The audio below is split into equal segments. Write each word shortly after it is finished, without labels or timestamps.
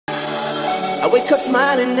I wake up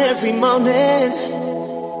smiling every morning.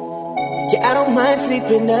 Yeah, I don't mind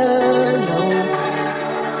sleeping alone.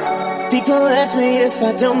 People ask me if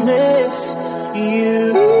I don't miss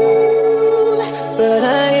you, but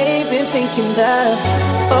I ain't been thinking about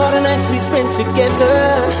all the nights we spent together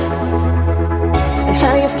and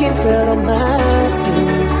how your skin felt on my skin.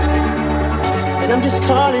 And I'm just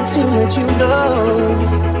calling to let you know,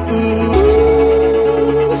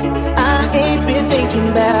 I ain't been thinking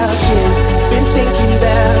about you. Been thinking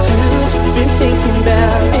about you. Been thinking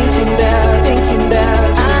about, thinking about, thinking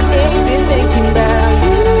about. I ain't been thinking about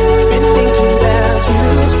you. Been thinking about you.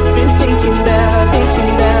 Been thinking about, thinking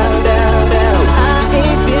about, about. I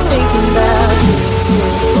ain't been thinking about you.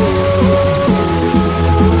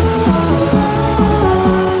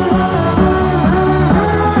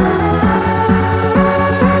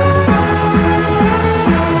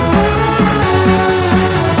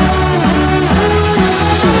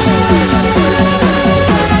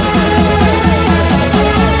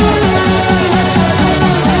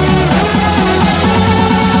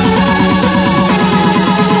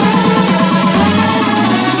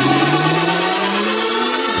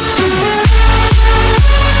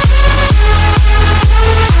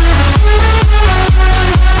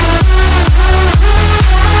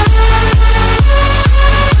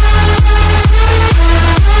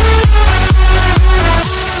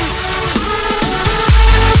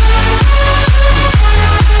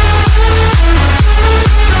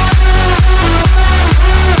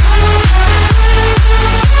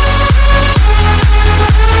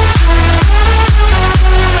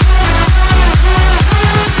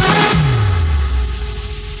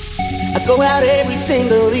 Go out every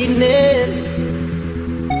single evening.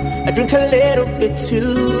 I drink a little bit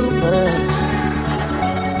too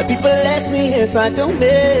much. People ask me if I don't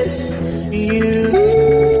miss you,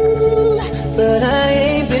 but I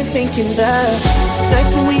ain't been thinking about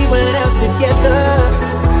nights when we went out together,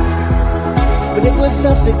 when it was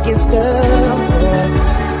us against the world.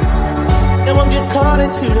 Now I'm just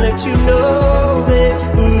calling to let you know that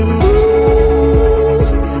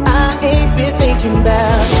I ain't been thinking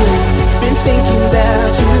about you. Been thinking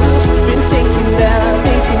about you. Been thinking about,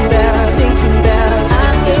 thinking about, thinking about. I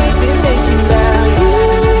ain't been thinking about you.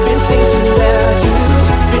 Been thinking about you.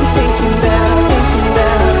 Been thinking about, thinking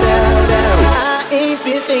about, about. I ain't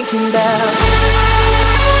been thinking about.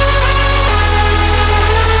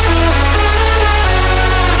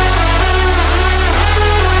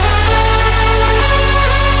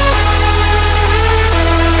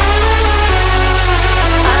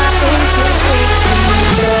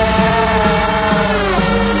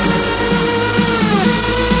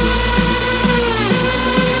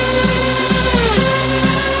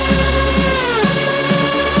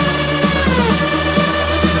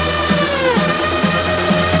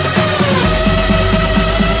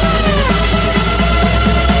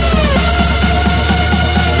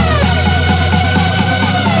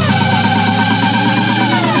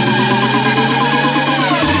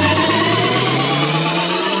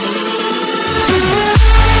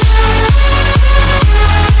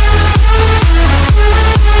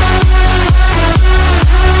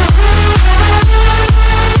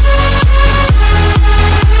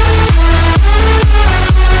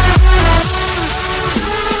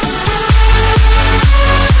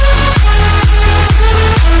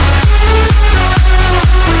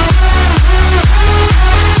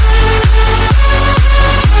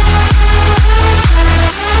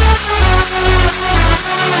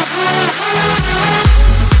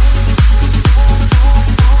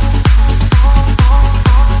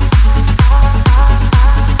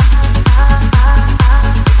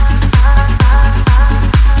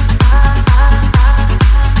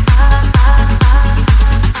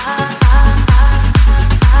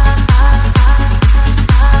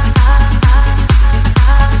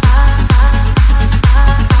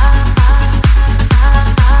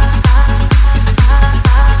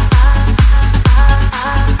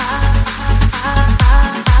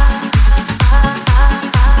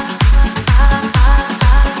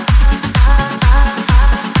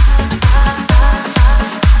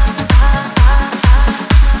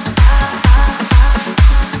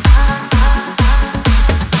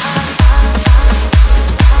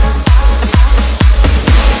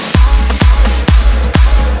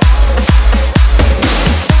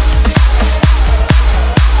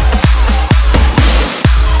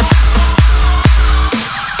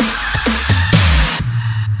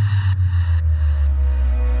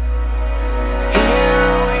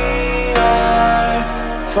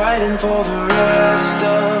 fighting for the rest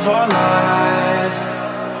of our lives.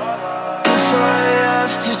 If I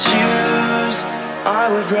have to choose, I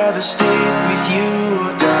would rather stay with you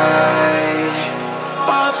or die.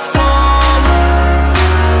 Or fall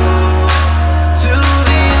to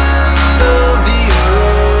the end of the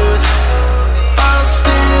earth. I'll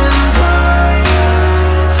stand by you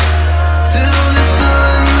till the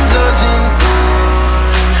sun doesn't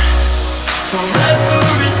burn. Forever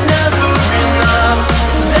is never enough,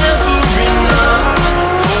 never enough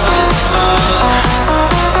for this love.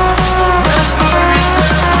 Forever is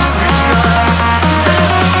never enough,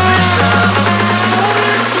 never enough for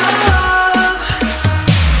this love.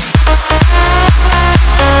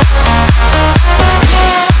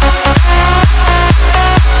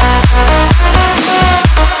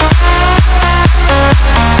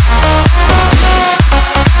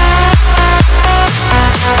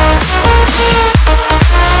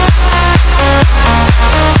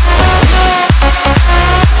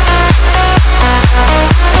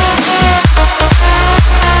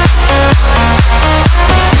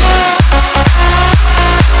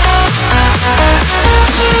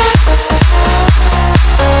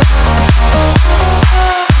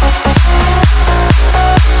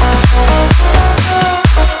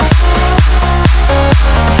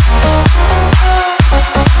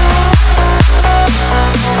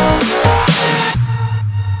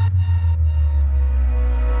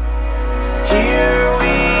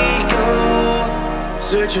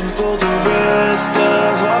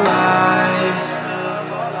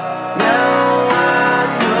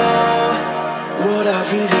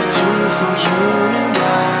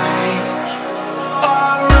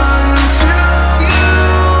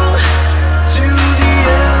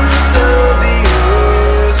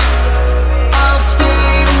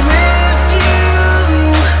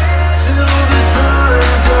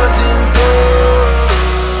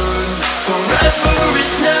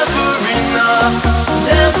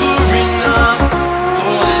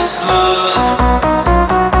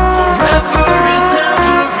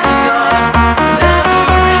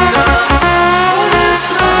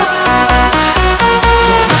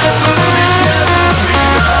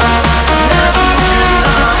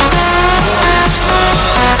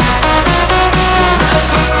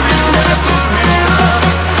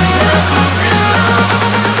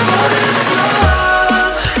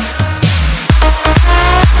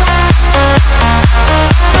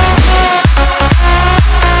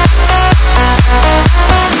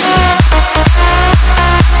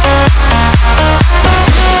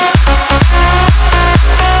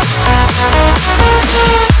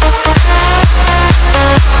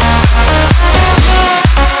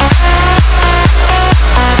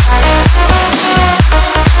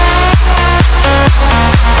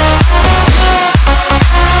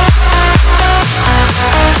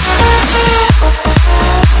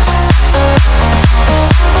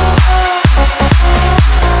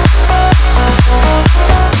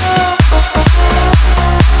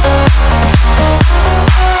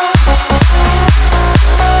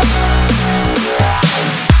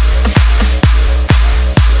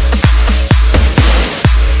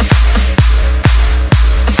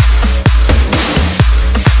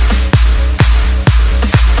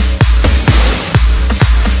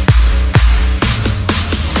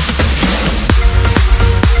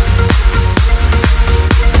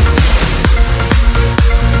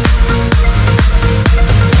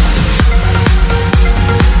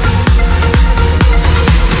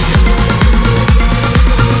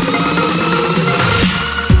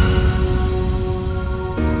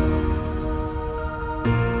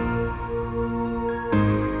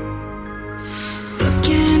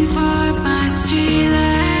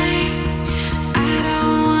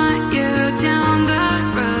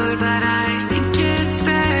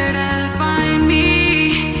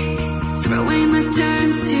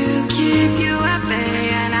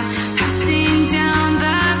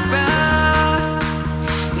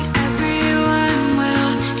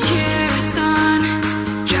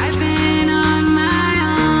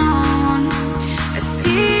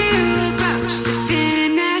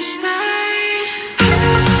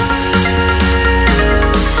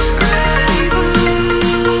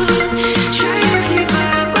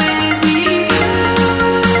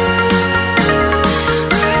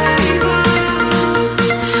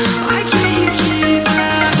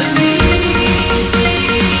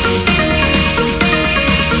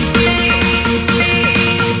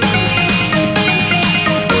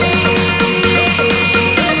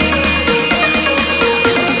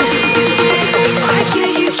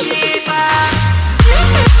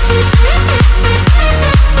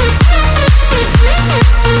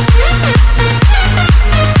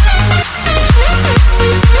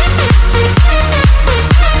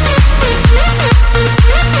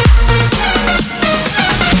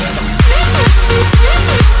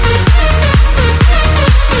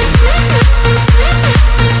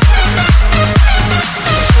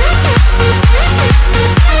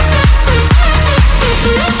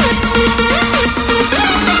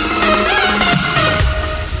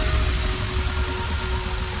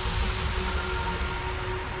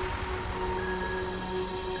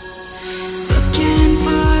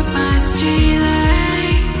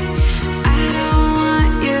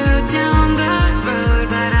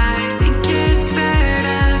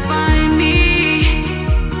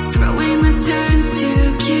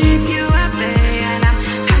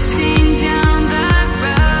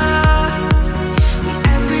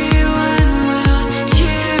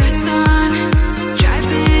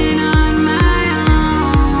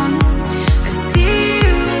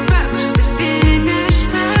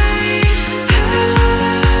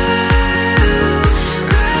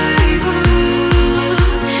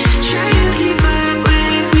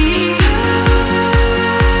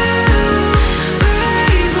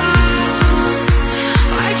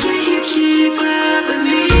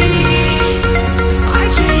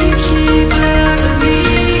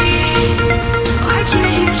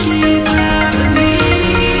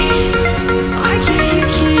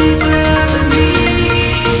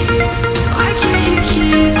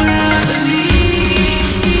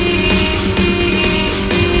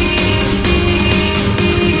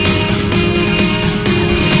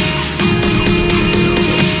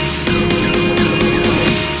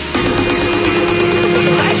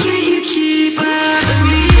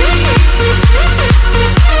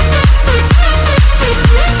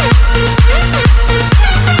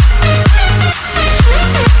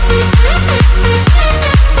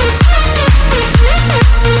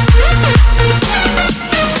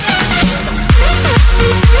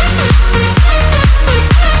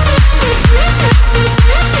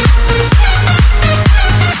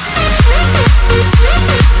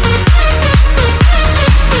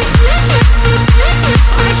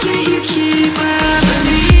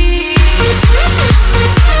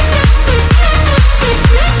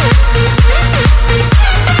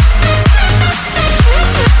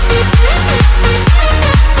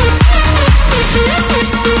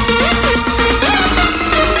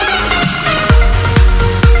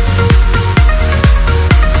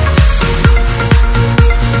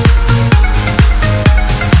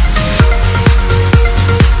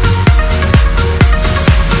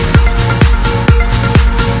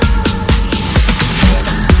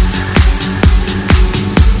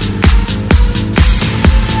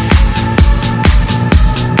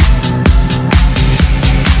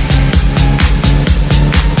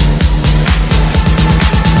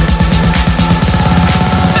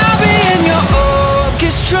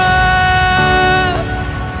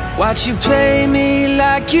 Watch you play me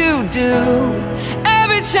like you do.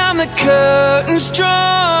 Every time the curtain's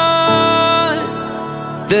drawn,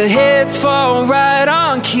 the heads fall right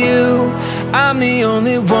on cue. I'm the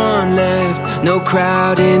only one left, no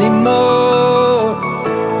crowd anymore.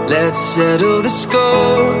 Let's settle the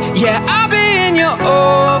score. Yeah, I'll be in your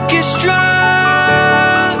orchestra,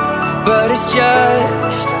 but it's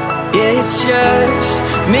just, yeah, it's just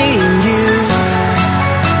me and you.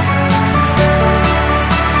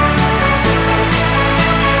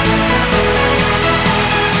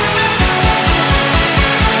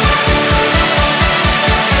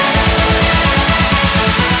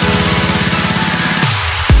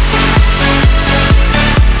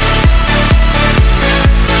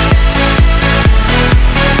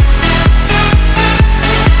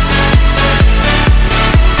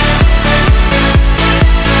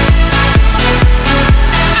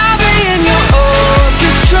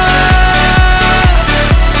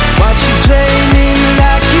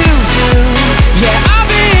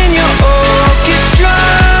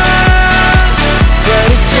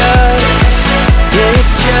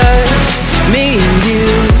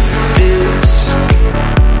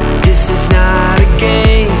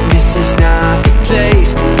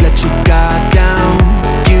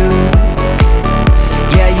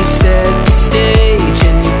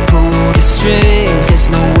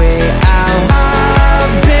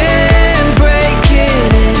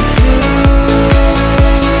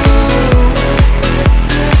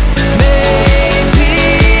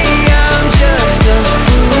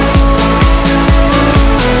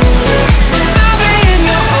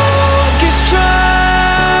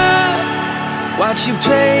 Watch you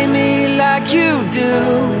play me like you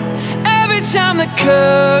do. Every time the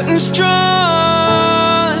curtain's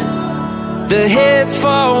drawn, the heads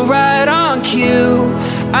fall right on cue.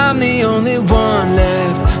 I'm the only one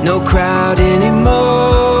left, no crowd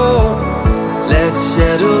anymore. Let's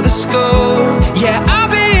settle the score. Yeah, I'll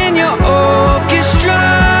be in your orchestra,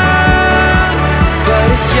 but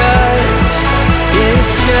it's just, yeah,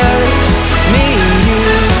 it's just me and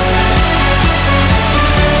you.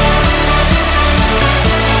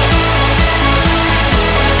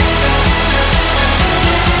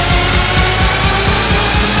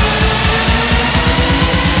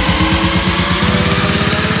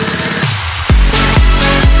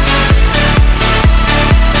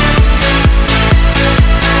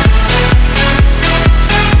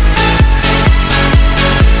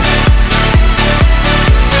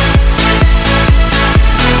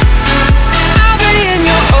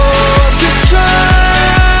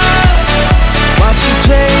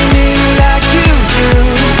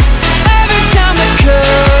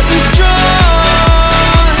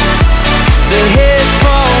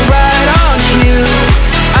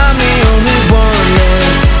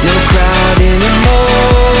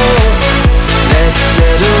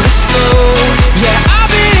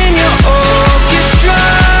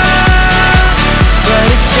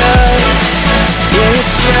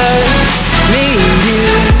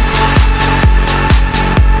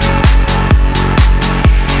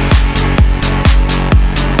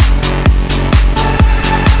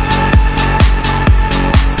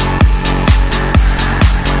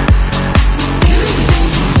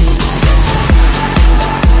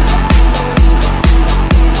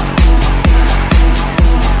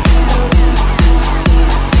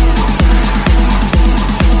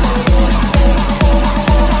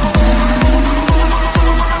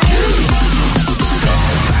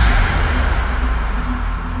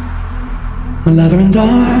 My lover in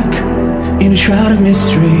dark, in a shroud of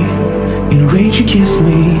mystery, in a rage you kissed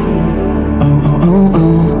me. Oh, oh, oh,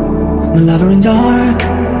 oh. My lover in dark,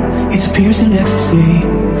 it's a piercing ecstasy,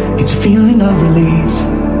 it's a feeling of release.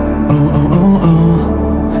 Oh, oh, oh,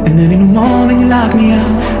 oh. And then in a moment you lock me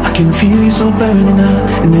out, I can feel you so burning up.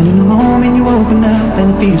 And then in a moment you open up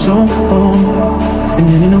and it feels so cold. And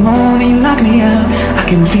then in a moment you lock me out, I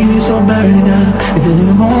can feel you so burning up. And then in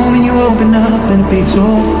a moment you open up and it feels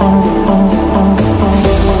so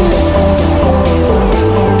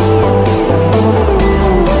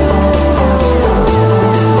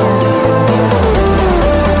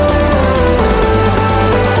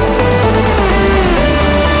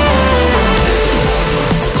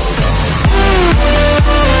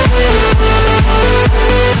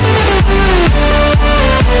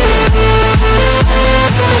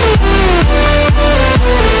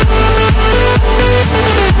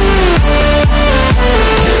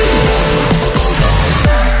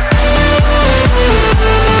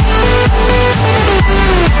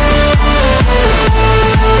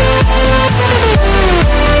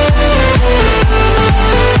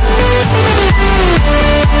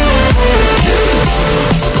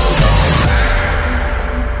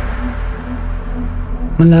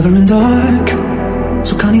My lover in dark,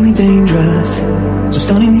 so cunningly dangerous, so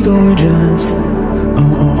stunningly gorgeous.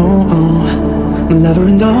 Oh, oh, oh, oh. My lover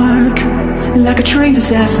in dark, like a trained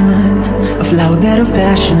assassin, a flower bed of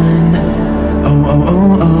passion. Oh, oh,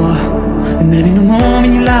 oh, oh. And then in the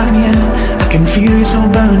moment you lock me out, I can feel you so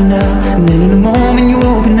burning up. And then in the moment you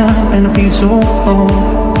open up, and I feel so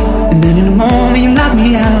And then in the moment you lock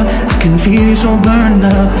me out, I can feel you so burned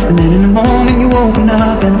up. And then in the moment you open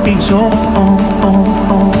up, and I feel so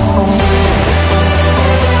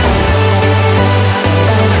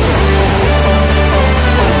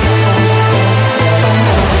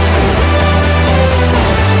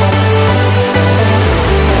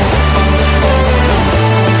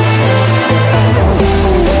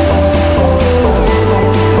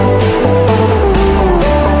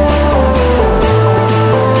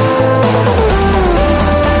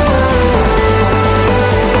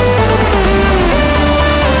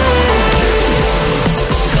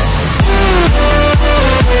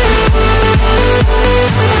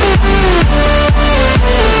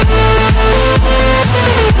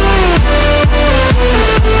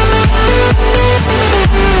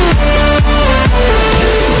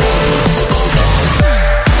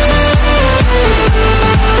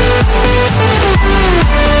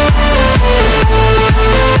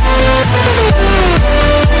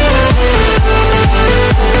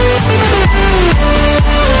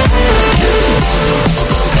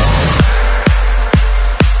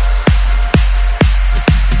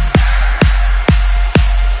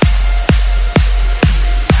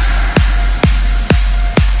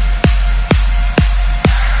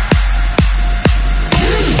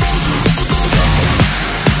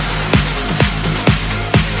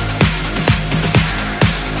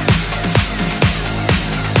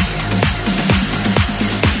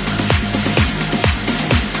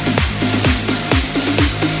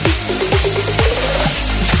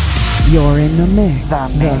You're in the mix.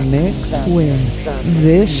 The mix with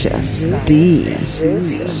Viscious D.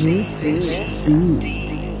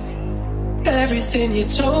 Everything you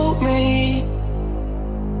told me,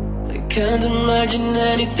 I can't imagine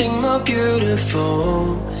anything more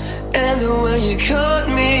beautiful. And the way you caught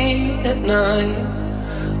me at night,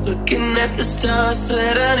 looking at the stars,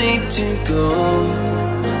 said I need to go.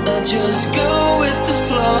 I just go with the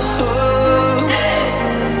flow.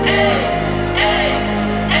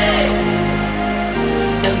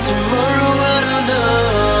 And tomorrow I don't know,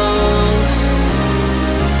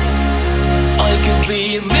 I could be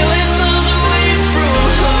a million miles away from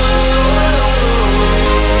home,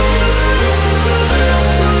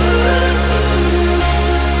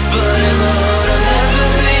 but am I gonna never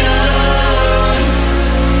be alone?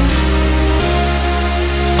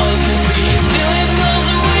 I could be a million miles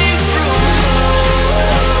away from home,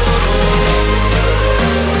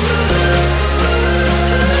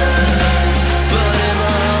 but am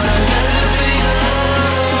I gonna never be alone?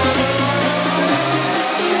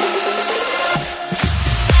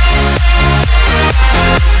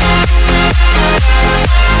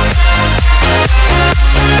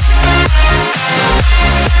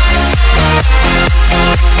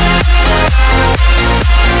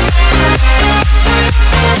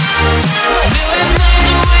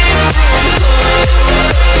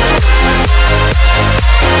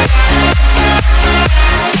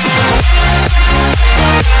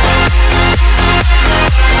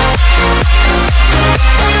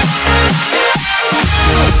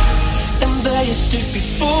 And there you stood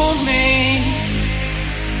before me,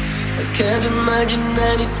 I can't imagine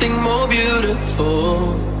anything more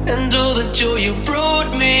beautiful. And all the joy you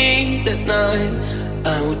brought me that night,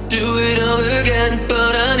 I would do it all again,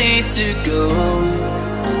 but I need to go.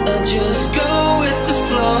 I just go with the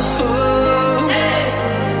flow.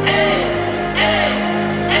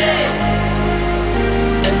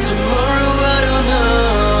 And tomorrow I don't know,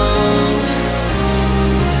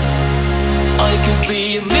 I could be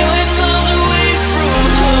a million miles away from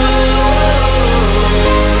home,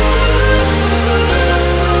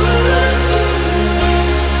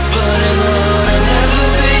 but am I gonna never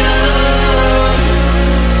be alone?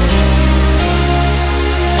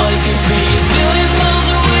 I could be a million miles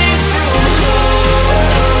away from home,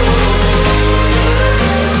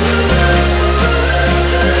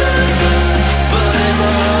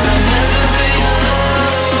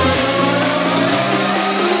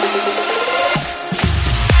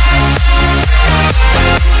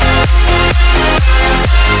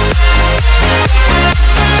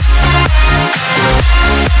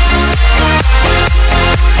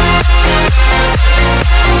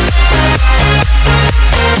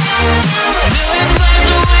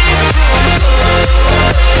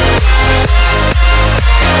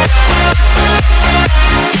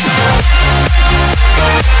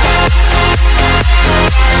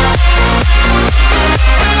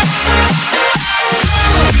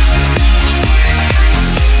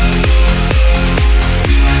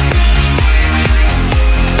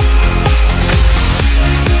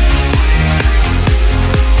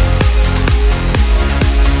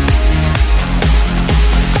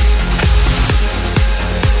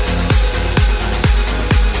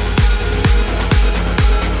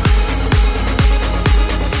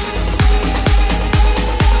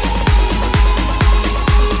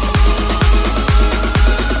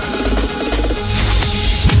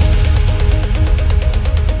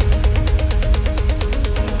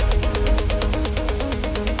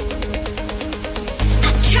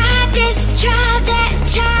 this, tried that,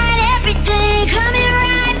 tried everything. Coming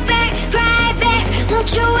right back, right back. Won't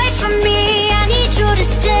you wait for me? I need you to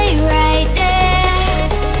stay right there.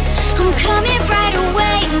 I'm coming right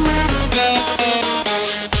away, my day.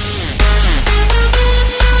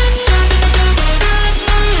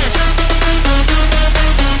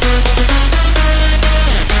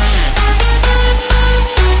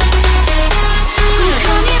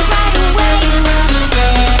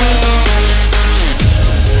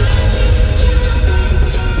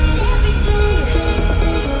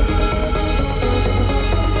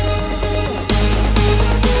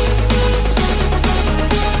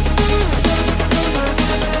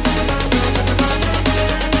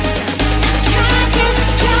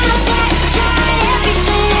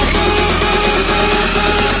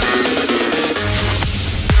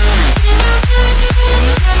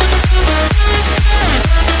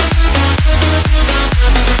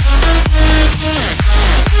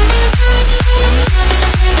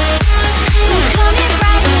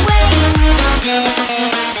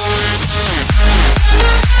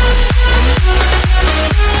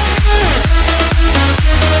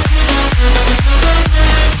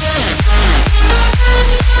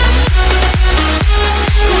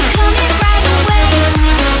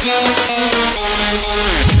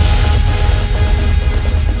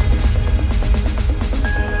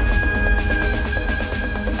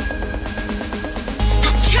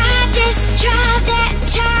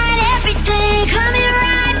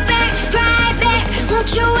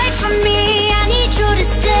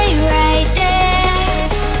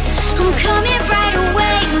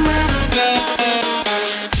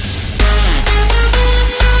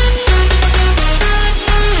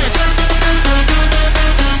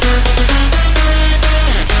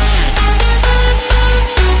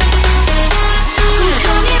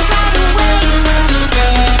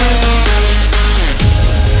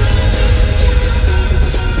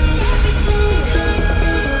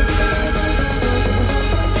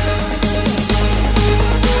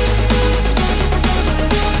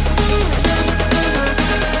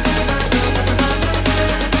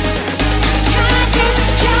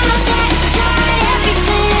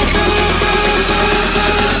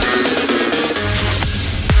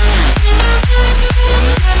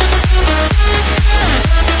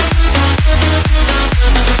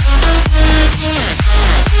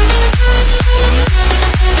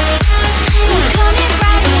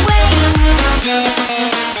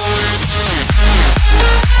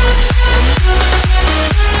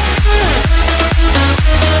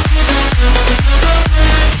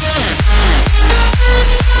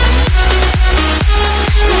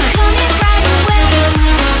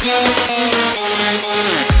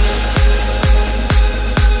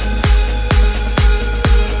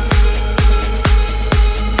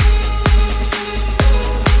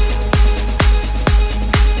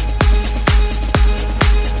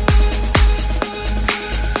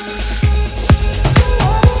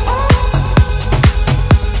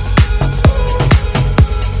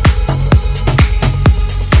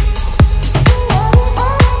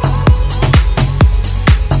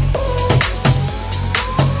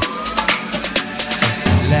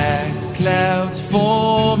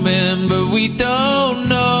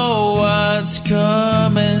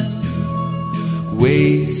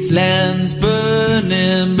 Wastelands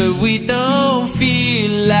burning, but we don't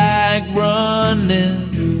feel like running.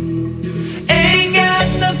 Ain't got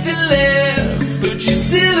nothing left but your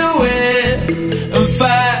silhouette and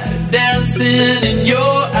fire dancing in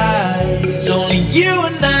your eyes. Only you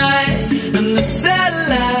and I and the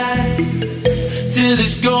satellites, till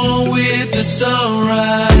it's gone with the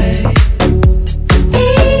sunrise.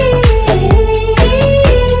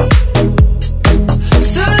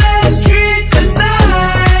 Street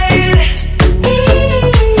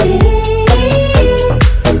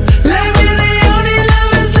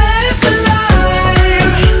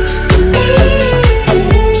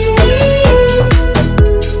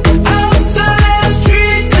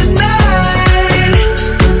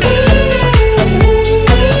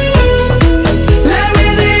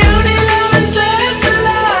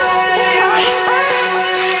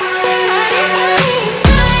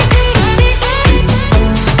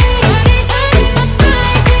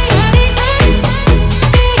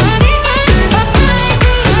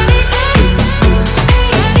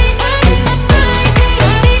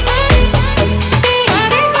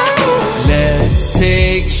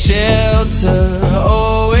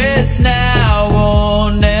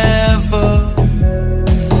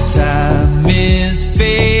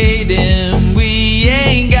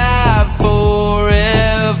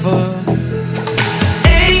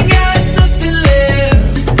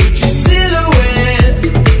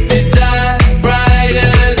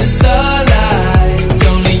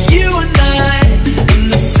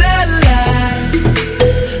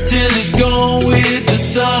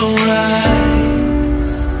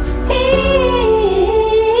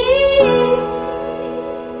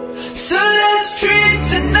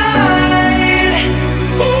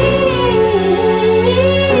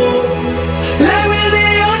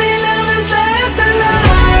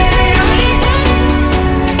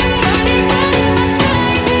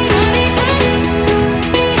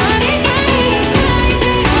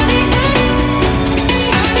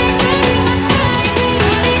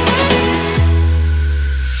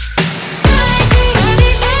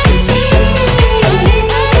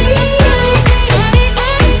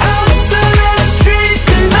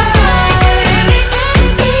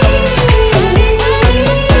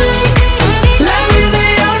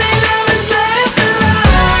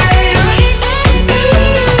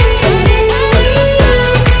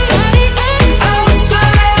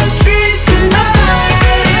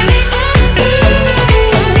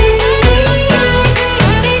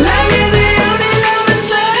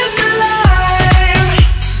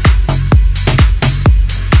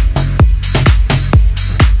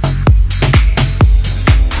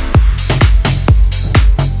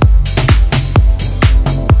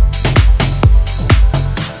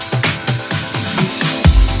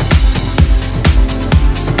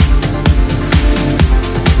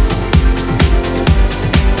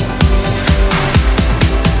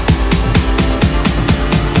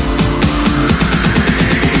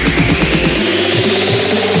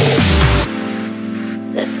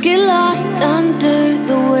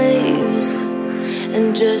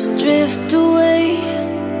just drift away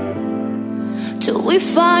till we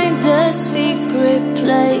find a secret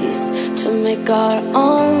place to make our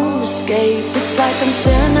own escape. It's like I'm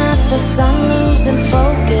staring at the sun, losing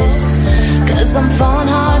focus, 'cause I'm falling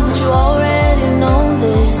hard, but you already know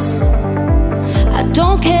this. I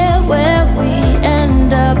don't care where we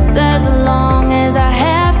end up as long as I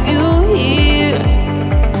have you here.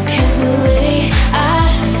 'Cause the way I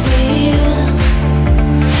feel,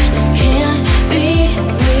 this can't be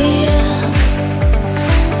real.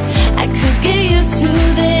 I could get used to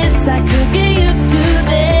this, I could get used to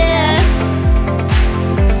this.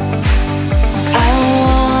 I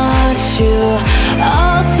want you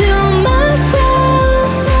all to myself.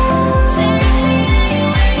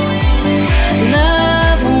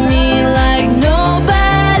 Love me like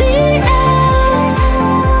nobody else.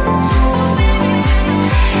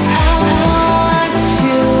 I want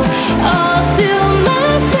you all to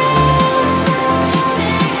myself.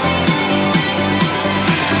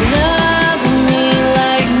 Love me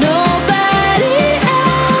like nobody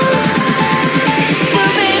else. So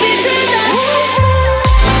baby tonight.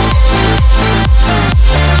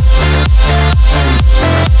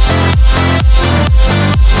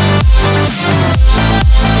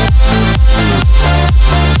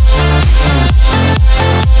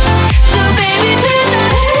 So baby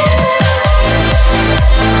tonight.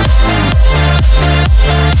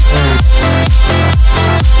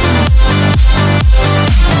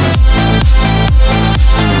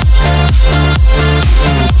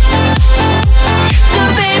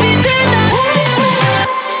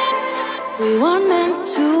 We weren't meant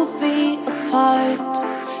to be apart.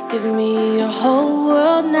 Give me your whole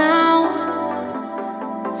world now,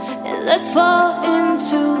 and let's fall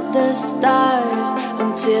into the stars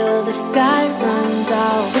until the sky runs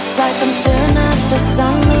out. It's like I'm staring at the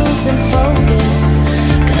sun, losing focus,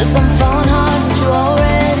 'cause I'm falling hard, but you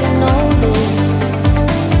already know this.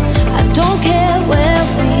 I don't care where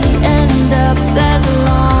we end up as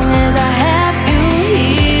long as I have you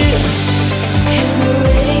here. 'Cause the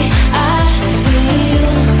way I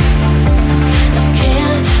feel, this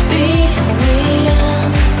can't be real.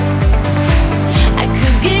 I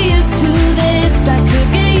could get used to this, I could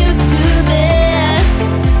get used to this.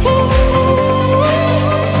 I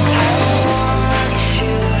want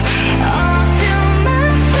you all to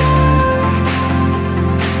myself.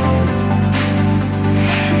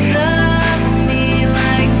 Love me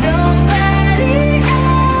like nobody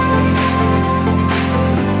else.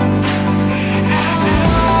 I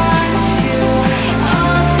want you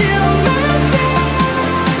all to myself.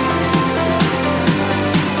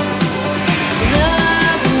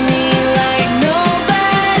 Love me like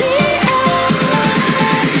nobody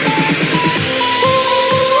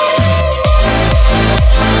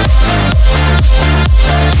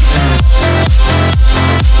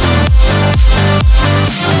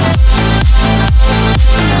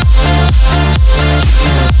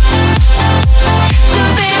So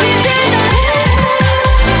baby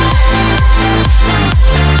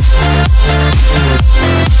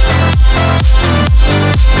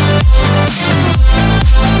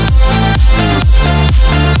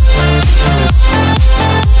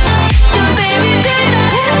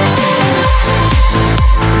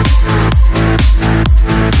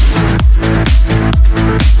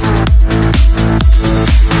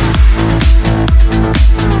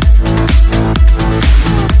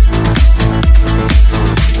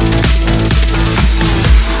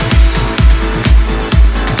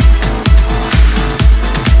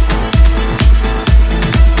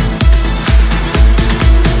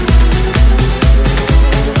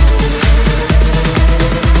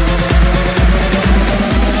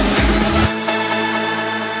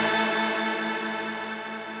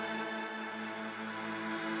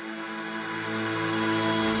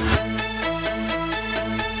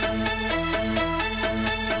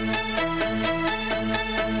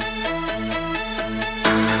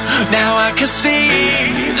Now I can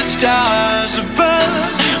see the stars above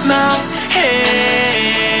my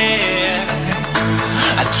head.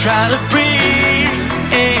 I try to breathe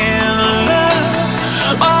in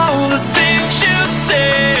love, all the things you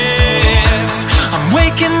said. I'm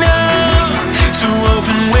waking up to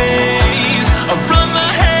open waves. I run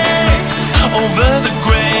my hands over the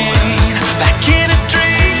grain. Like in a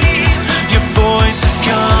dream, your voice is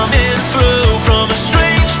coming through from a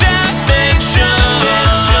strange dimension.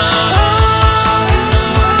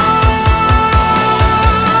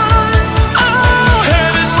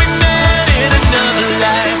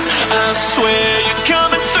 I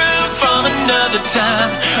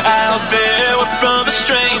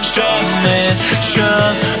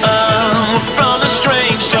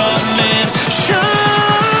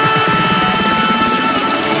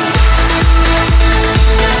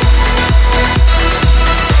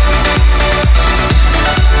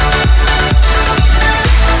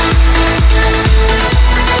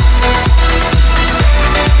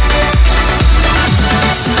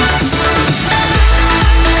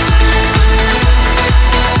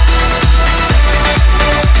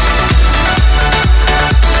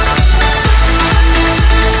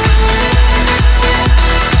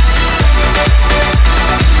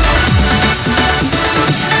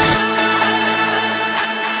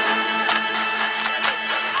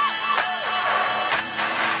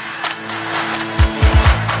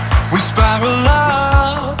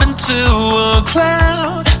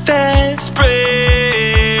cloud that's breaking.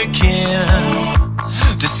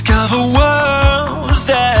 Discover worlds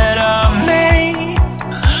that are made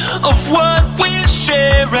of what we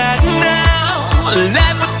share right now.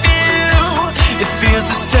 Life with you, it feels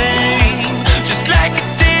the same, just like it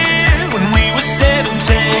did when we were 17.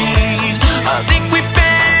 I think we've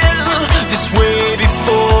been this way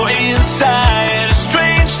before, inside a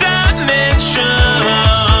strange dimension.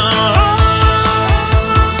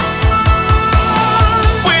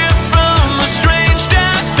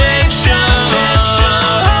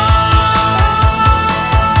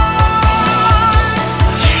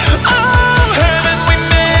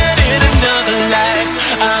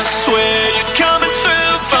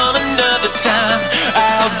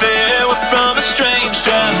 From a strange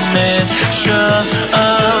dimension.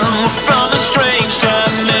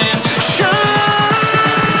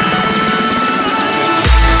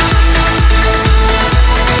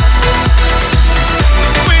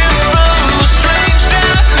 We're from a strange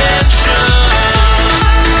dimension.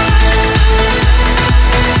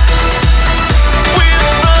 We're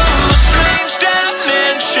from a strange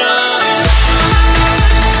dimension.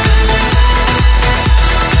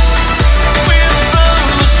 We're from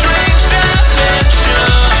a strange dimension.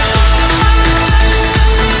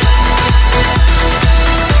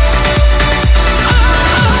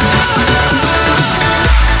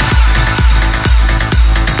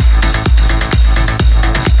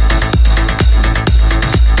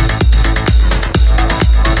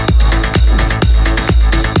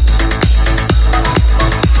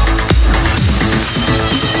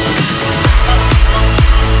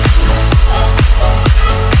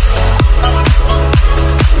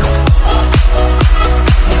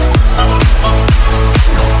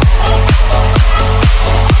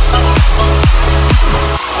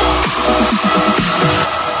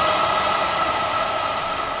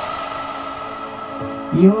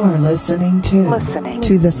 You're listening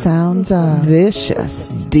to the sounds of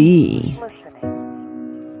Viscious D.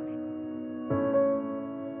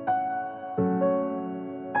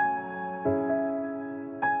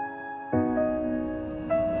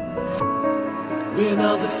 When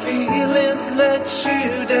all the feelings let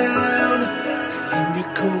you down and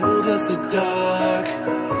you're cold as the dark,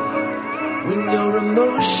 when your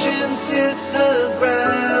emotions hit the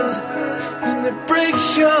ground and it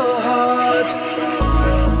breaks your heart,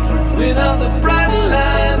 when all the bright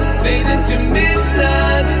lines fade into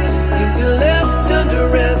midnight and you're left under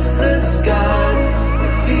restless skies, you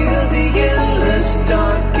feel the endless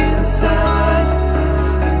dark inside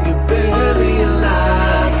and you're barely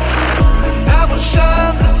alive. I will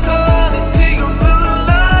shine the sun into your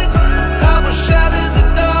moonlight. I will shatter the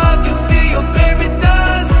dark and be your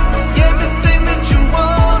paradise. Everything that you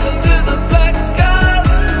want under the black skies.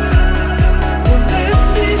 Well, let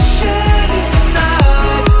me shine it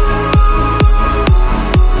tonight.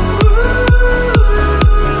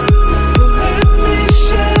 Let me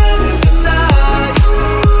shine it tonight.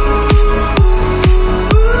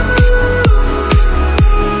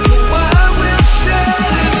 I will shine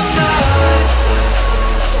it tonight.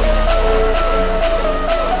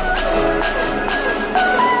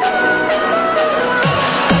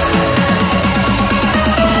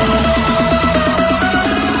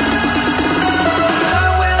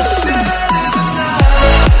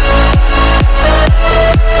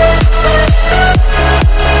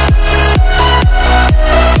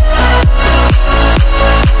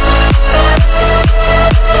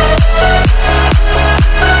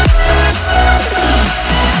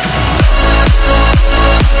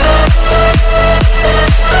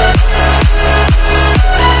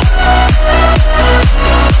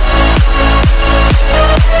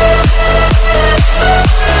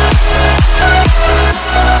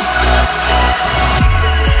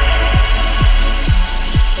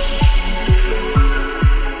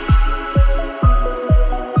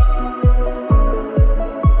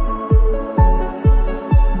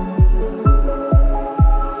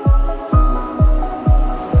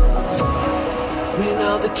 When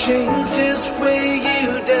all the chains just weigh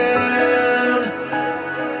you down,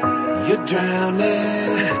 you're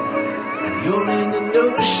drowning. You're in an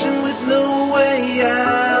ocean with no way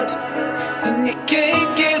out, and you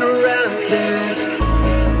can't get around it.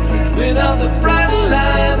 When all the bright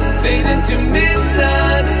lines fade into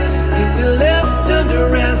midnight, and you're left under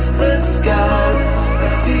restless skies, you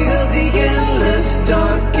feel the endless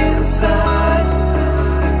dark inside,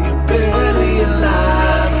 and you're barely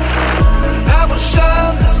alive. I will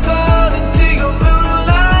shine the sun into your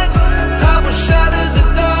moonlight. I will shatter the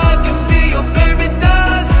dark and be your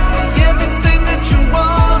paradise. Everything that you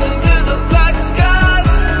want under the black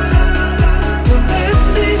skies. Well, let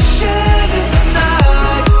me shine it.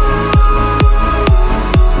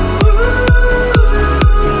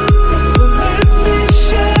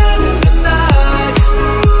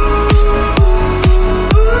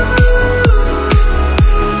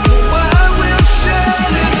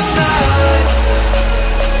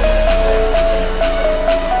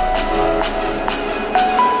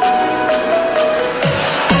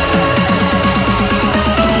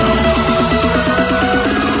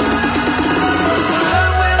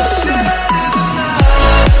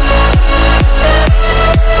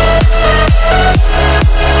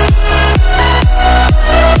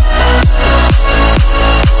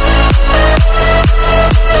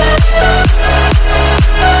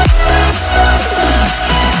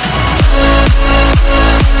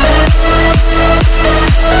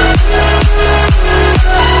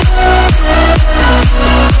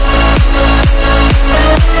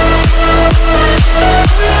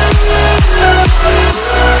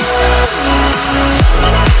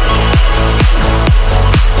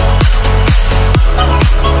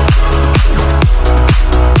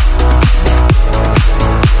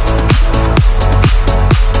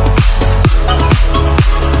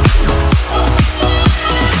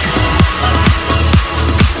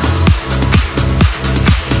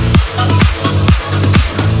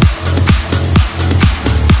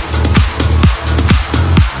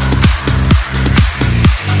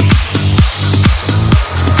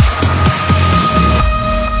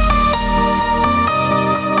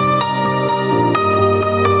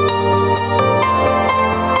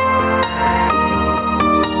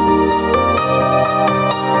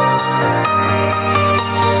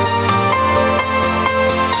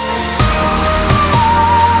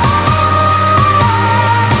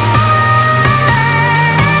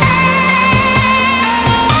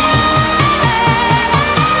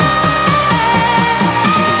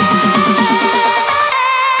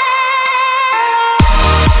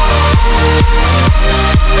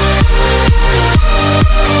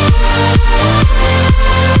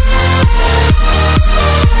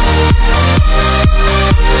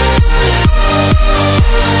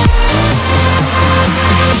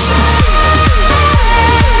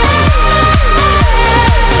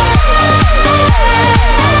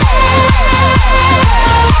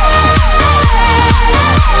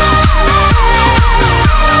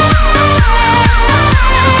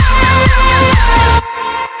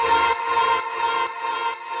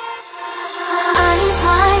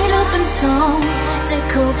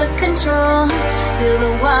 control. Feel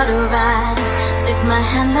the water rise. Take my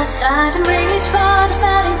hand, let's dive and reach for the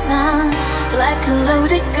setting sun. Feel like a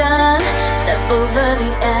loaded gun. Step over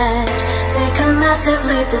the edge. Take a massive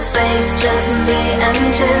leap of faith. Just me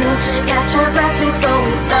and you. Catch our breath before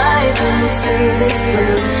we dive into this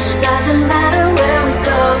blue. Doesn't matter where we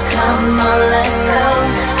go. Come on, let's go.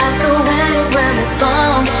 I'll go anywhere as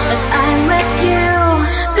long as I'm with you.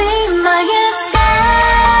 Be my escape.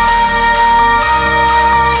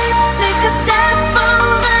 Take a step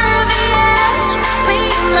over the edge. Be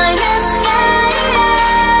my escape.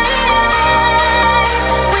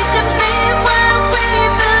 We could be where we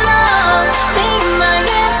belong. Be my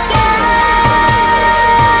escape.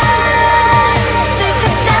 Take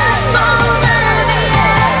a step over the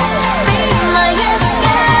edge. Be my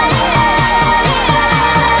escape.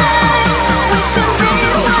 We could be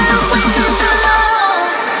where we belong.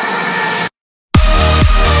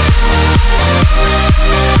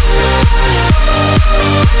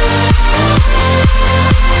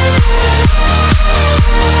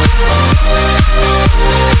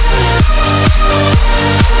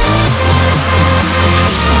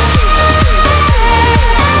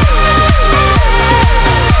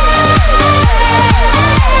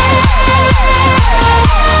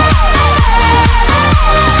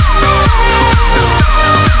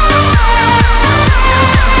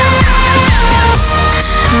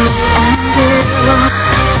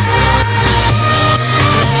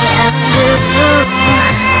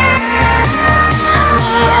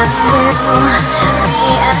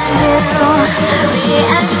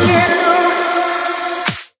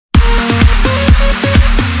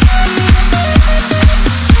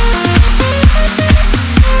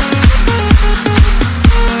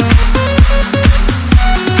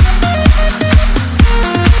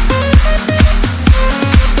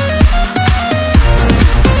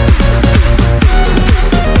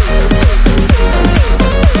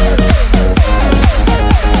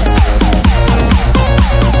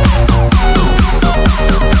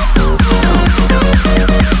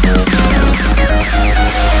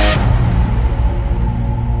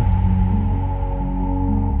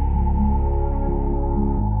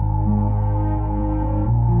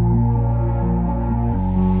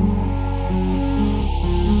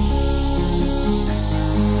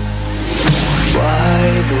 Why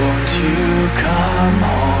don't you come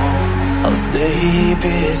home? I'll stay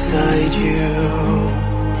beside you.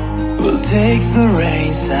 We'll take the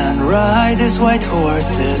reins and ride these white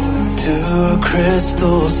horses to a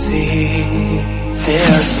crystal sea.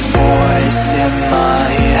 There's a voice in my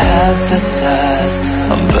head that says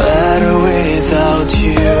I'm better without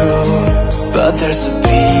you. But there's a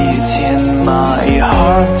beat in my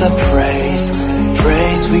heart that prays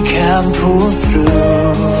we can pull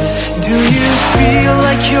through. Do you feel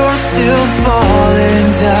like you're still falling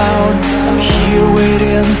down? I'm here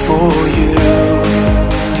waiting for you.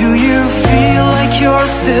 Do you feel like you're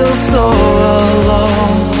still so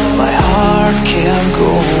alone? My heart can't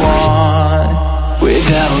go on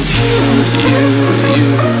without you.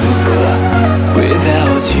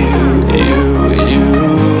 Without you.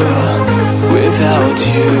 Without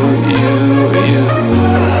you.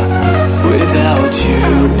 Without you.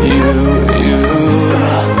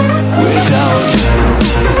 Without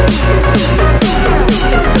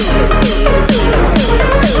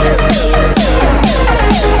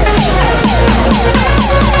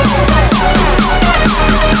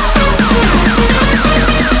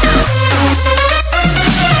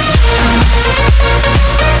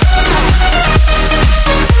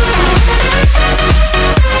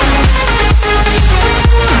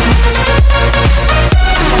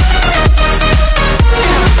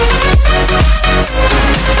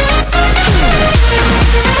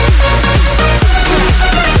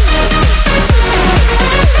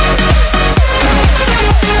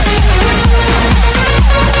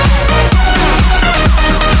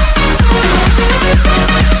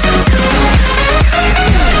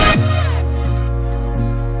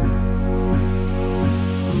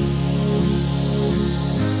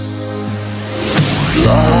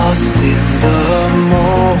lost in the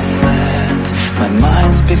moment, my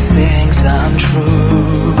mind speaks things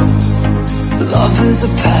untrue. Love is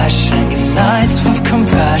a passion, unites with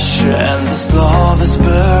compassion. This love is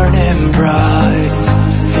burning bright.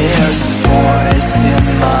 There's a voice in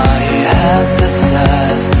my head that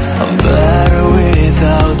says I'm better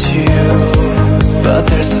without you. But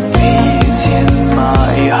there's a beat in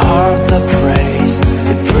my heart that prays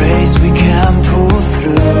we can pull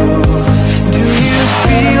through. Do you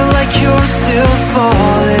feel like you're still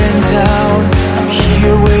falling down? I'm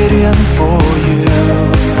here waiting for you.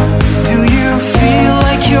 Do you feel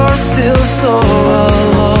like you're still so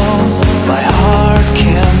alone?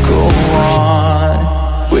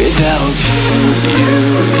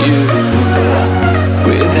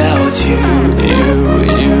 you,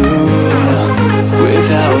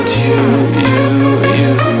 without you,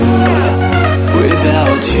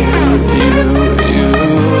 without you, without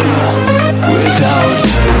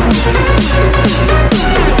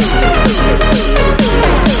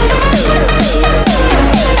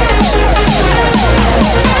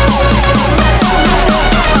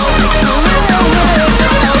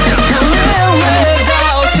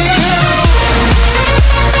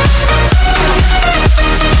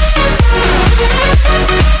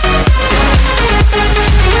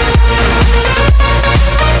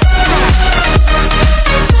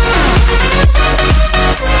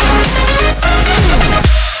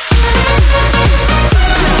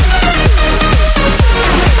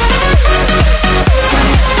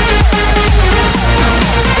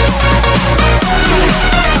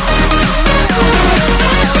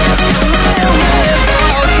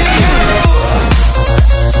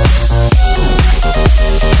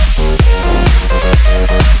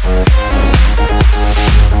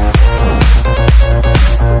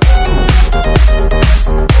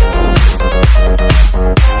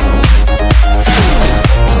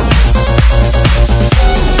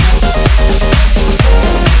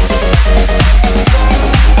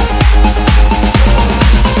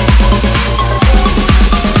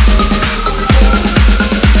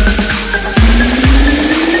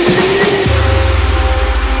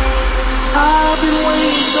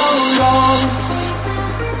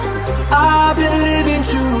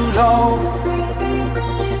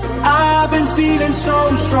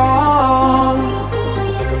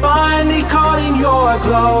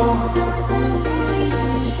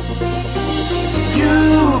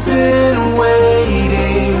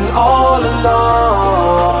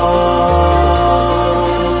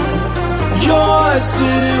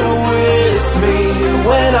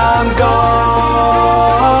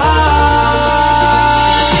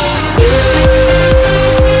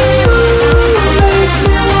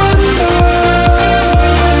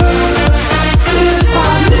If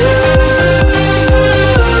I knew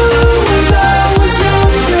when I was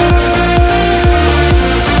younger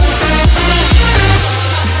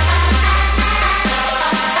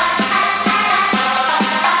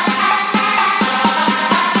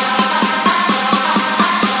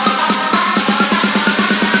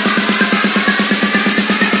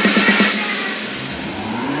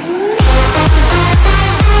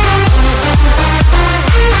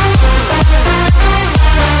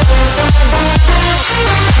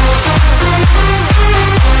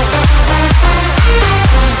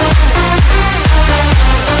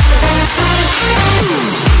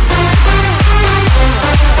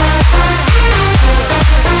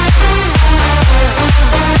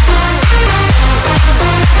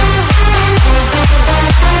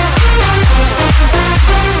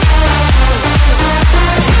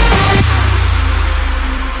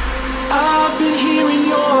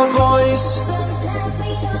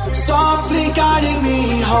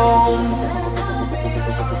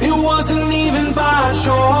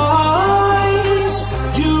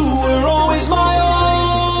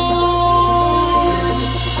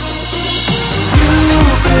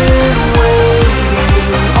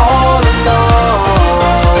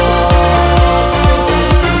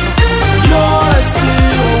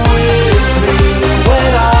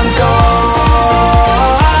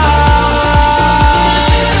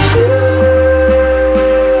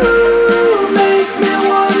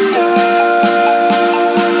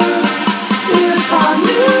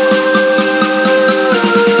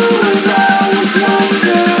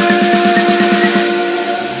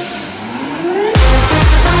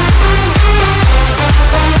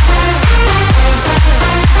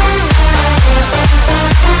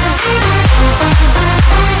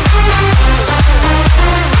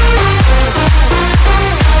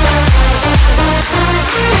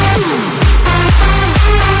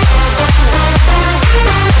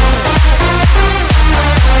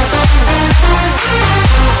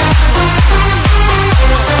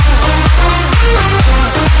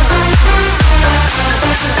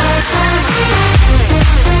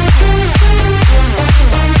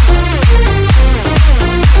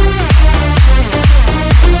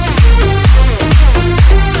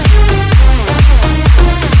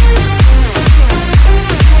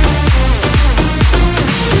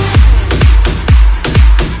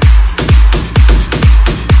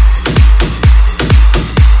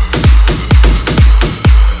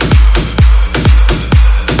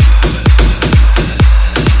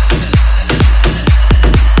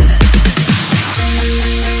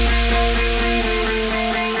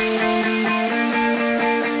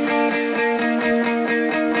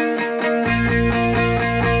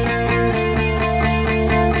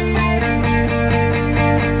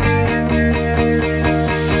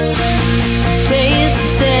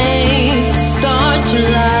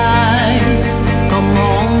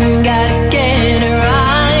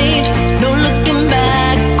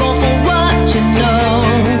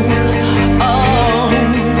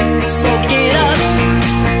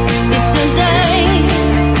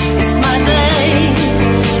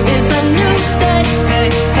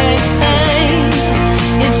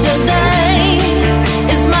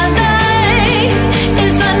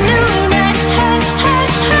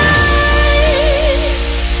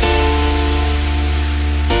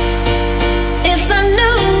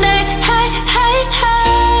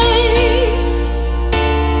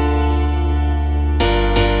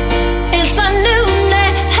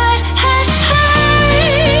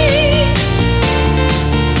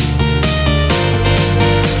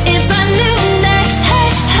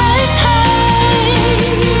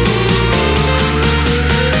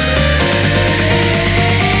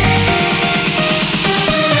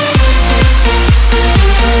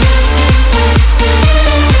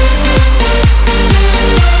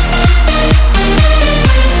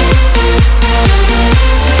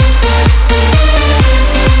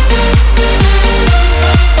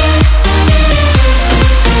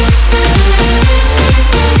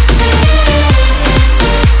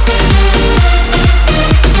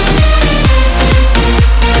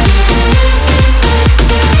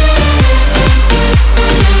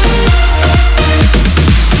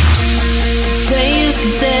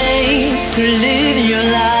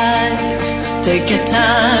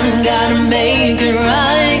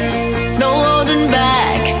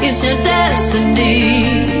destiny.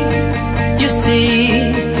 You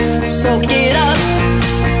see, soak it up.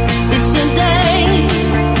 It's your day,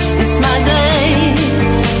 it's my day.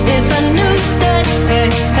 It's a new day, hey,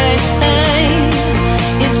 hey, hey.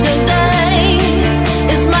 It's your day,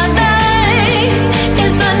 it's my day.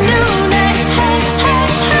 It's a new day, hey, hey,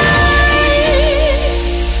 hey.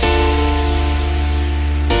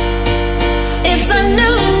 It's a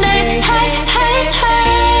new day, hey, hey, hey.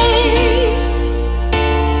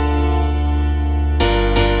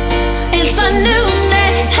 It's a new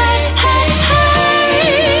day, hey, hey, hey.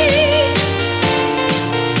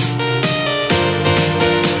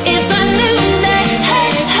 It's a new day,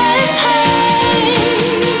 hey, hey, hey.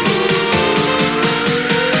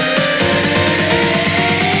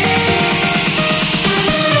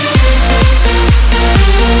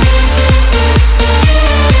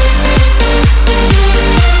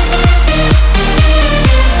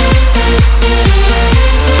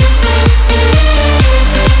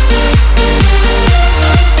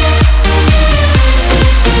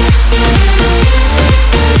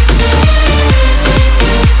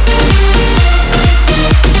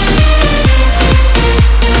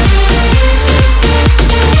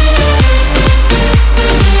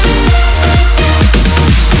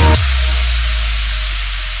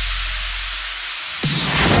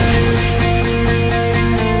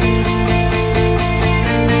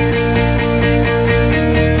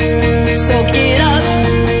 Soak it up.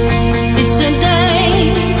 It's your day,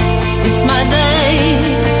 it's my day.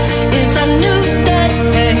 It's a new day,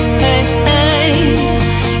 hey, hey, hey.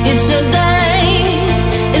 It's your day,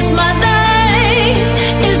 it's my day.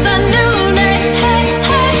 It's a new day, hey,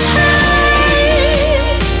 hey, hey.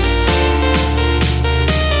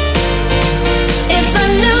 It's a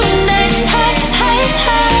new day, hey, hey,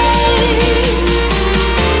 hey.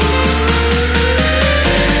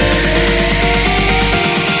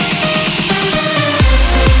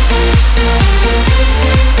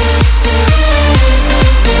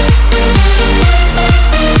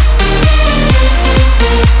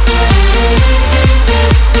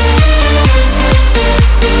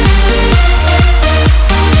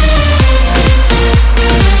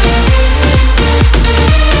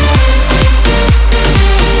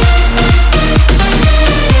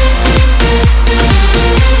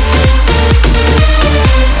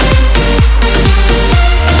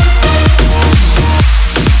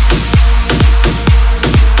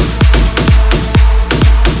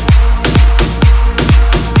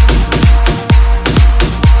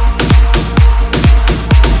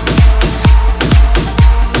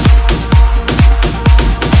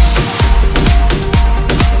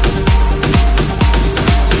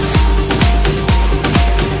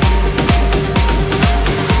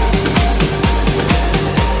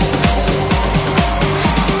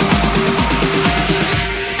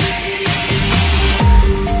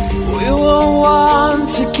 We were one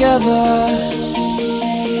together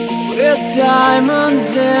with diamonds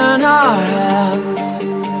in our hands.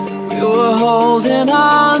 We were holding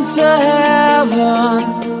on to heaven,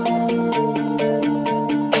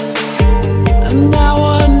 and now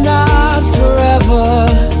we're not forever.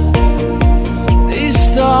 These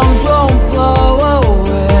storms won't blow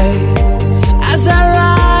away as I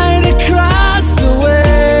ride across the waves.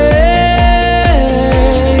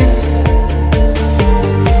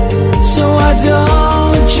 So why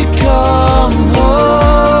don't you come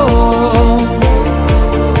home?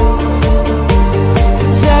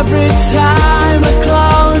 'Cause every time I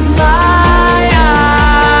close my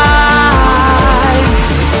eyes,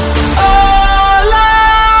 all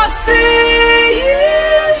I see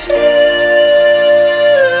is you.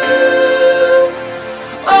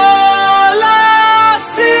 All I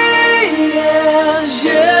see is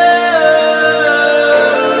you.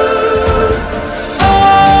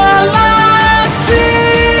 All I see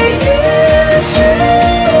is you.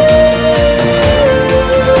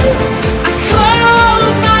 I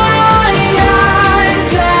close my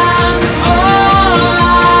eyes and all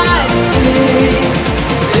I see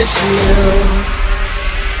is you.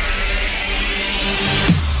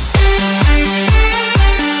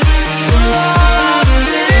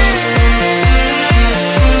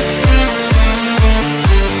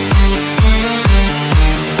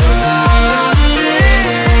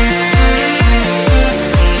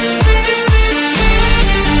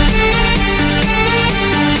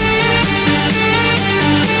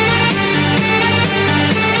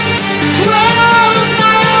 Close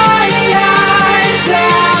my eyes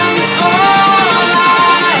and all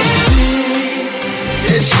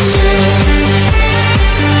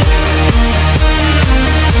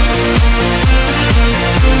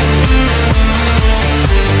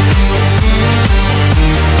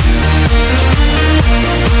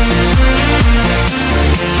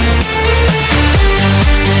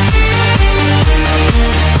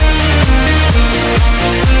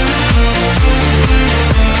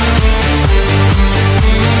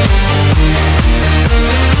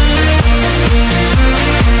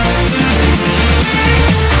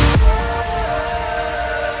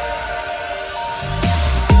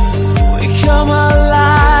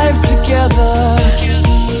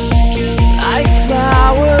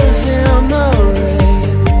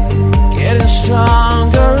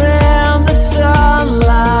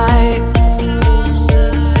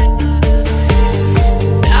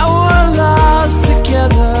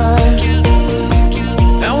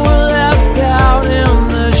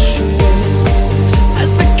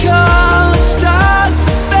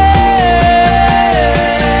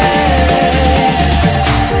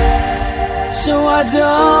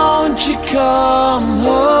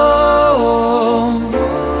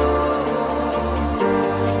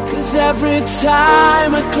every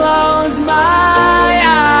time I close my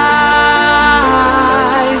eyes.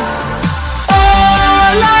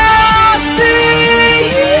 All I see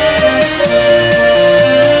is you.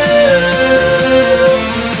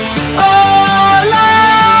 All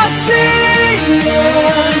I see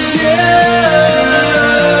is you.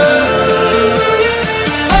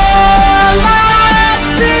 All I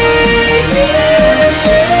see is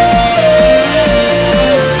you.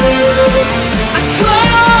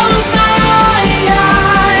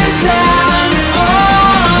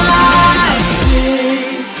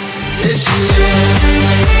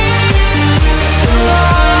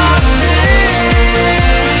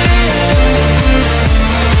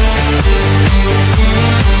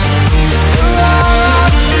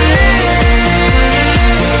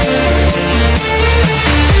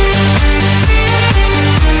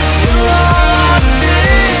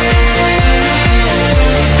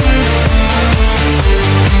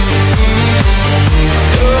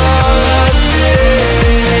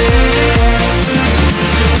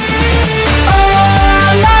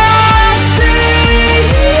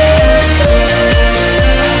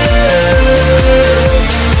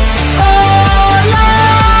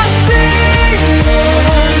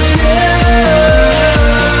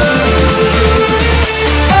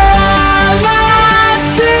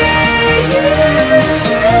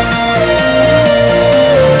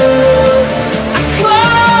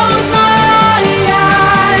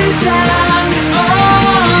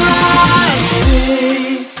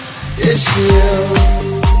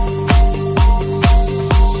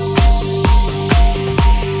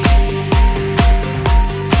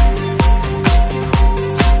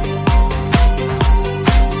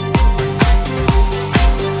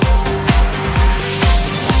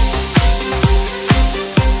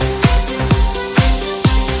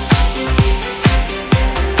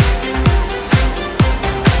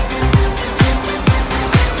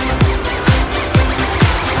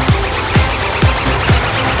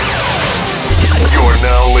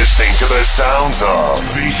 Sounds of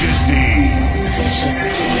Viscious D. Viscious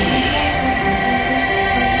D.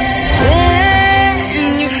 When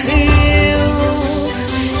you feel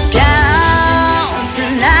down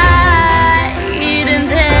tonight and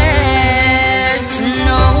there's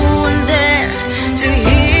no one there to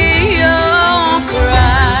hear your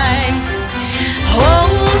cry,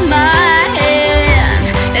 hold my hand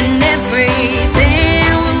and everything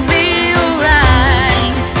will be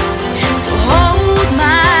alright. So hold my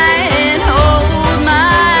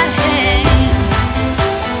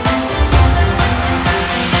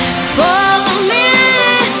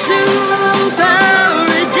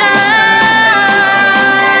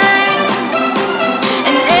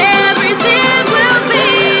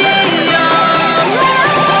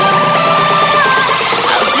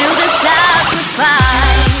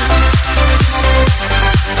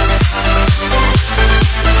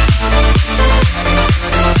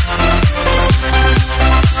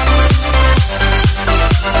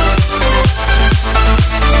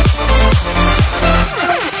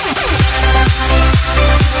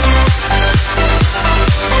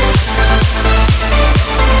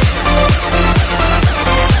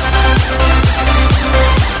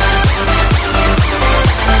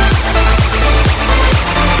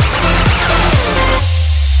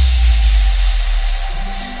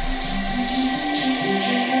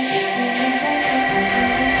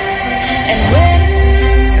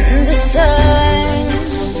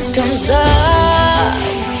comes up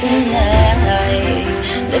tonight,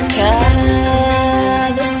 look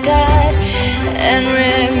at the sky and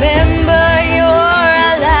remember you're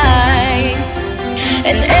alive,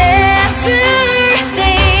 and everything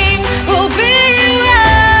will be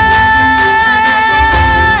right.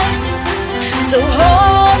 So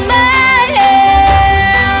hold my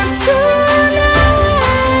hand tonight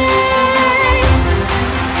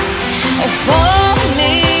and follow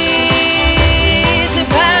me to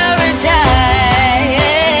paradise,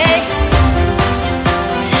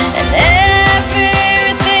 and everything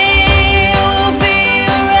will be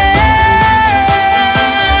alright.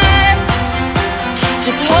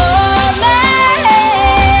 Just hold my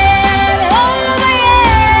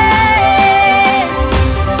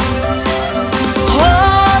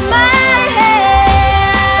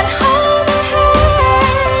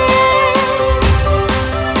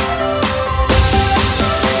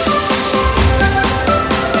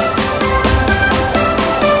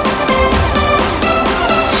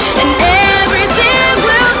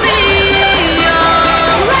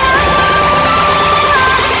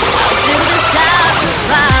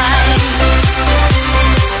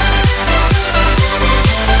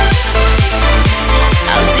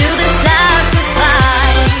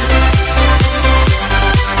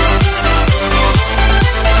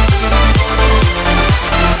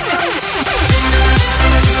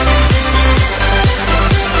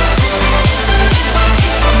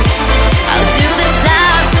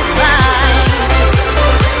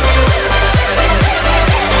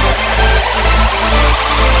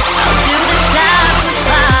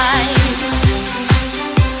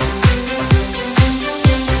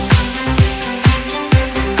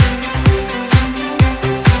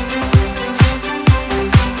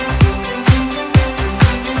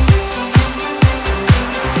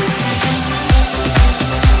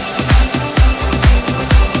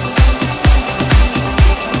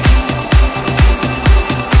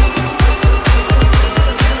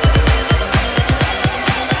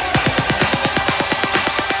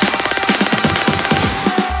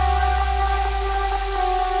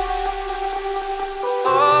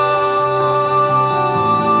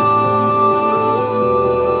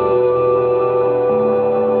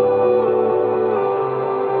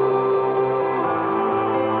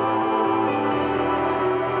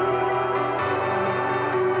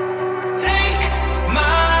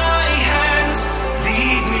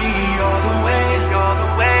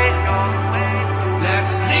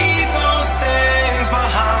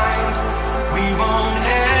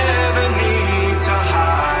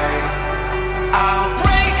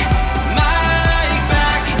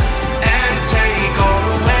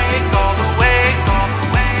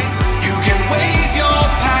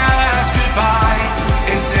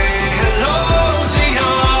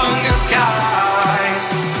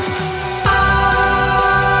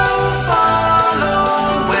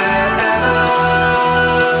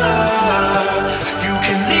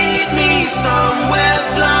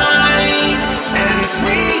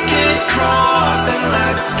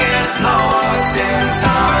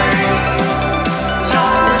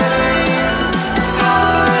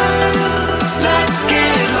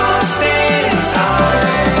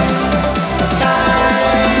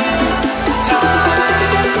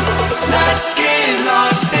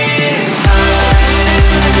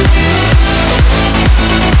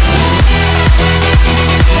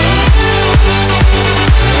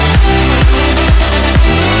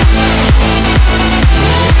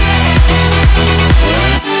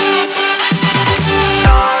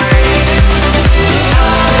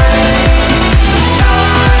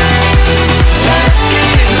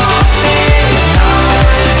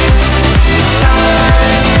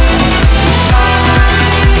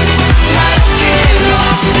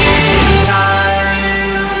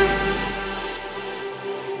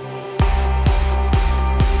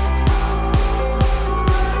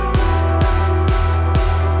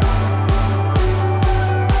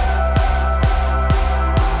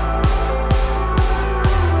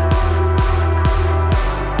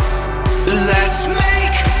let's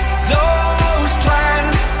make those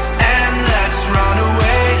plans and let's run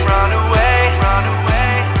away, run away, run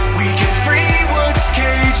away. We can free what's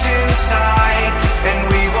caged inside, and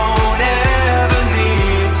we won't ever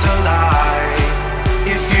need to lie.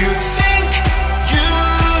 If you think you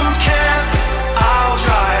can, I'll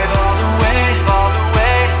drive all the way, all the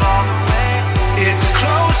way, all the way. It's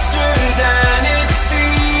closer than it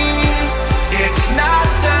seems. It's not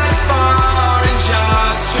that far, and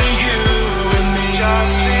just for you and me,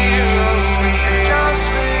 just for you, just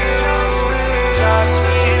for you, just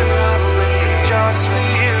for you, just for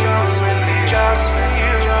you, just for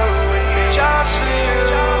you, just for you,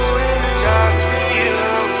 just for you,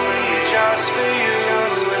 just for you.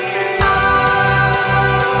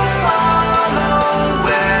 I'll follow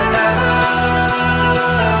wherever.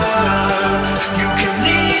 You can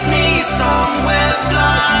lead me somewhere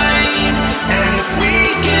blind, and if we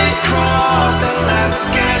get crossed, then let's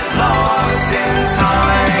get lost in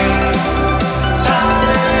time.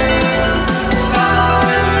 Time,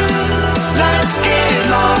 time. Let's get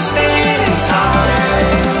lost in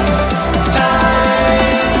time.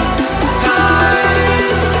 Time, time.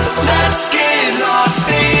 Let's get lost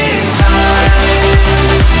in time.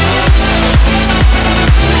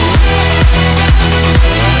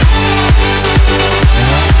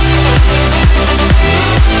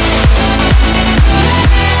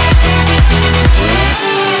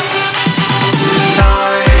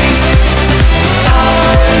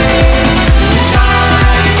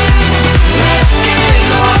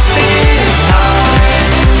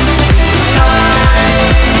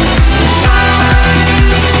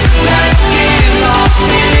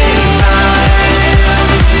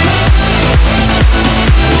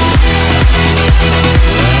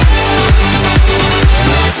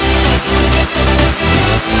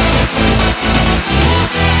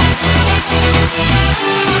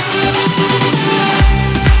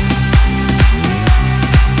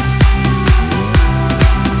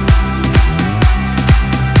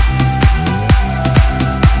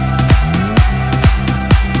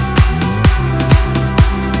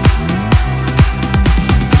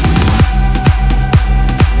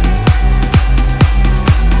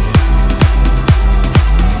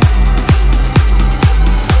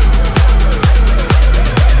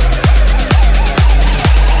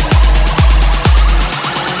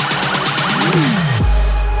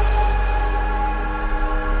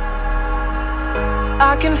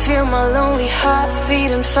 I can feel my lonely heart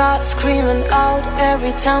beating fast, screaming out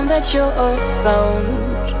every time that you're around.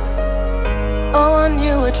 Oh, I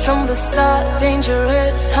knew it from the start,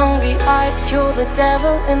 dangerous, hungry eyes, you're the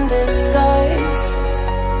devil in disguise.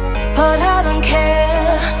 But I don't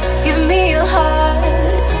care, give me your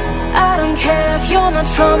heart. I don't care if you're not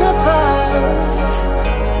from above.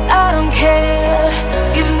 I don't care,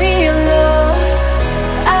 give me your love.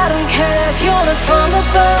 I don't care if you're not from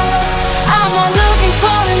above. I'm not looking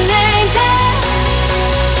for an angel,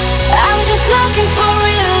 I'm just looking for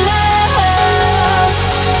real love.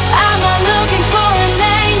 I'm not looking for an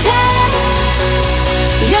angel,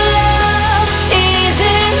 your love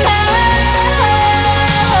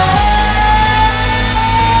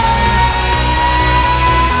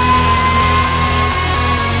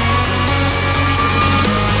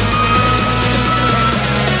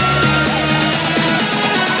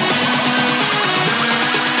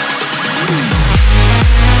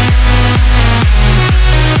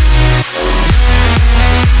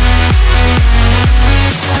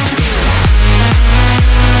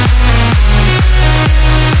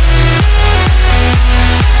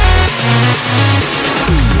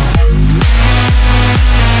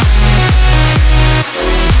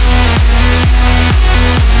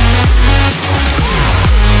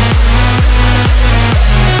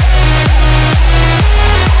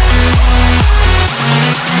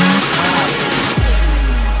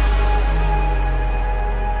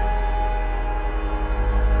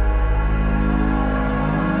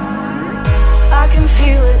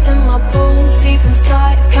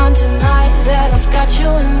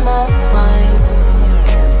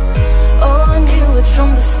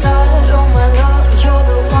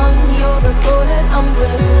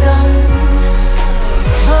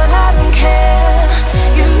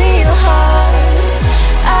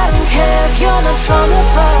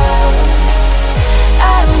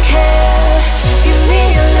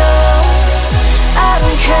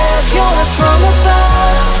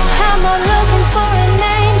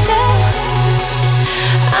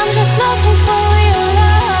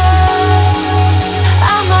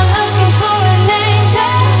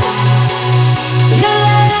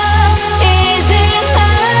is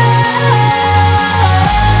enough.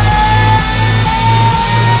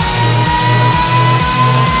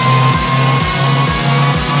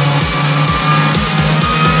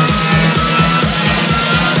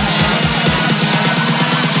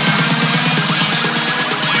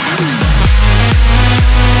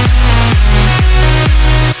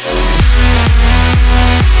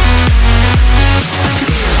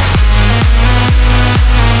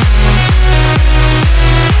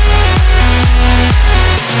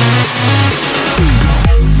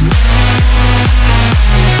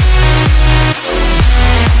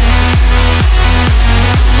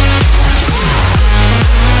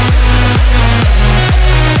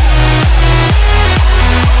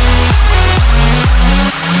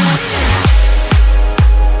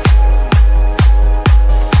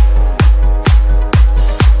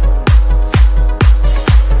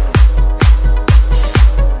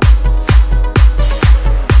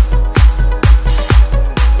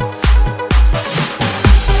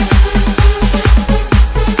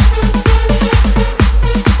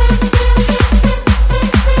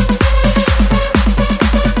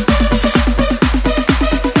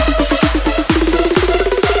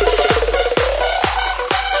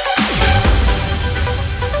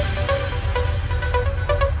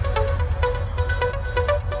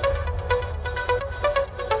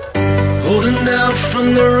 down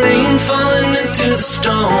from the rain, falling into the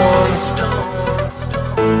storm.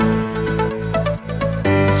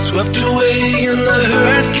 Swept away and the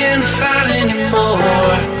hurt can't fight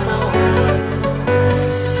anymore.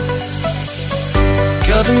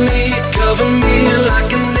 Cover me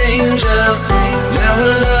like an angel. Now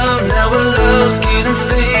our love's getting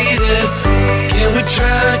faded. Can we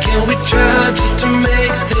try just to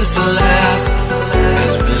make this last,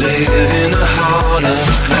 as we live in a heart of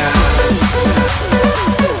glass.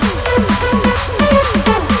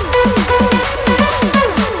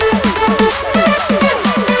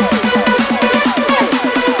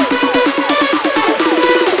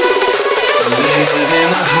 Live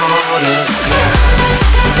in a heart of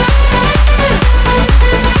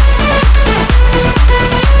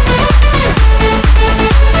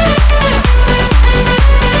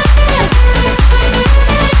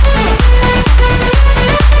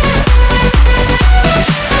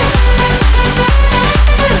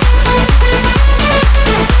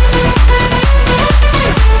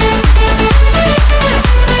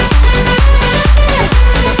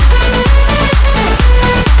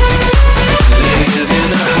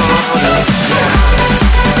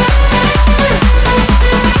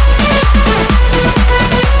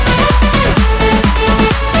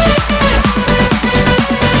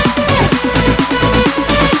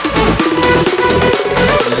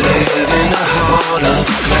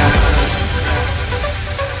glass.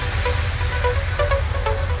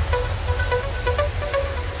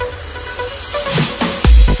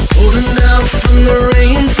 Holding out from the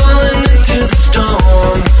rain, falling into the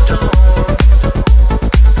storm.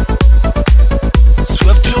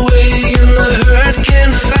 Swept away and the hurt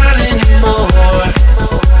can't fight anymore.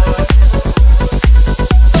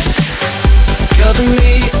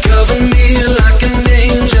 Cover me like an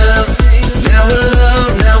angel. Now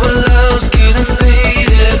our love's getting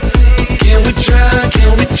faded. Can we try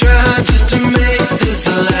just to make this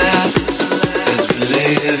last, as we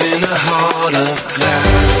live in a heart of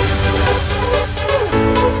glass.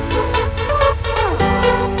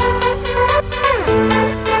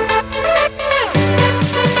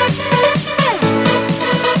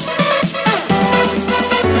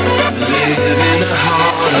 Live in a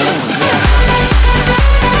heart of glass.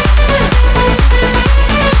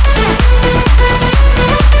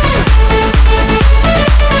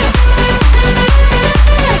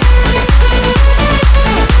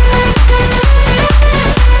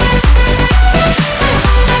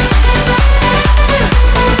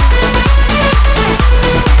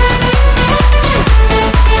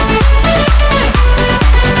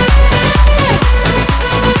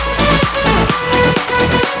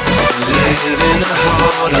 Live in a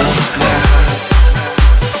heart of glass.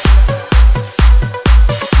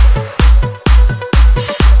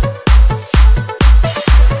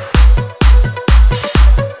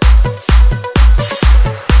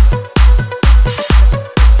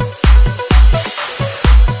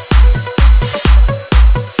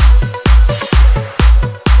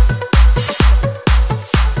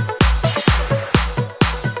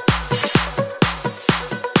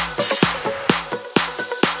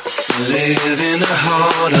 Live in a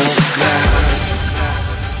heart of glass.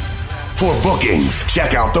 For bookings,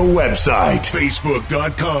 check out the website,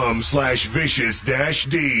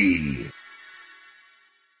 facebook.com/Viscious-D.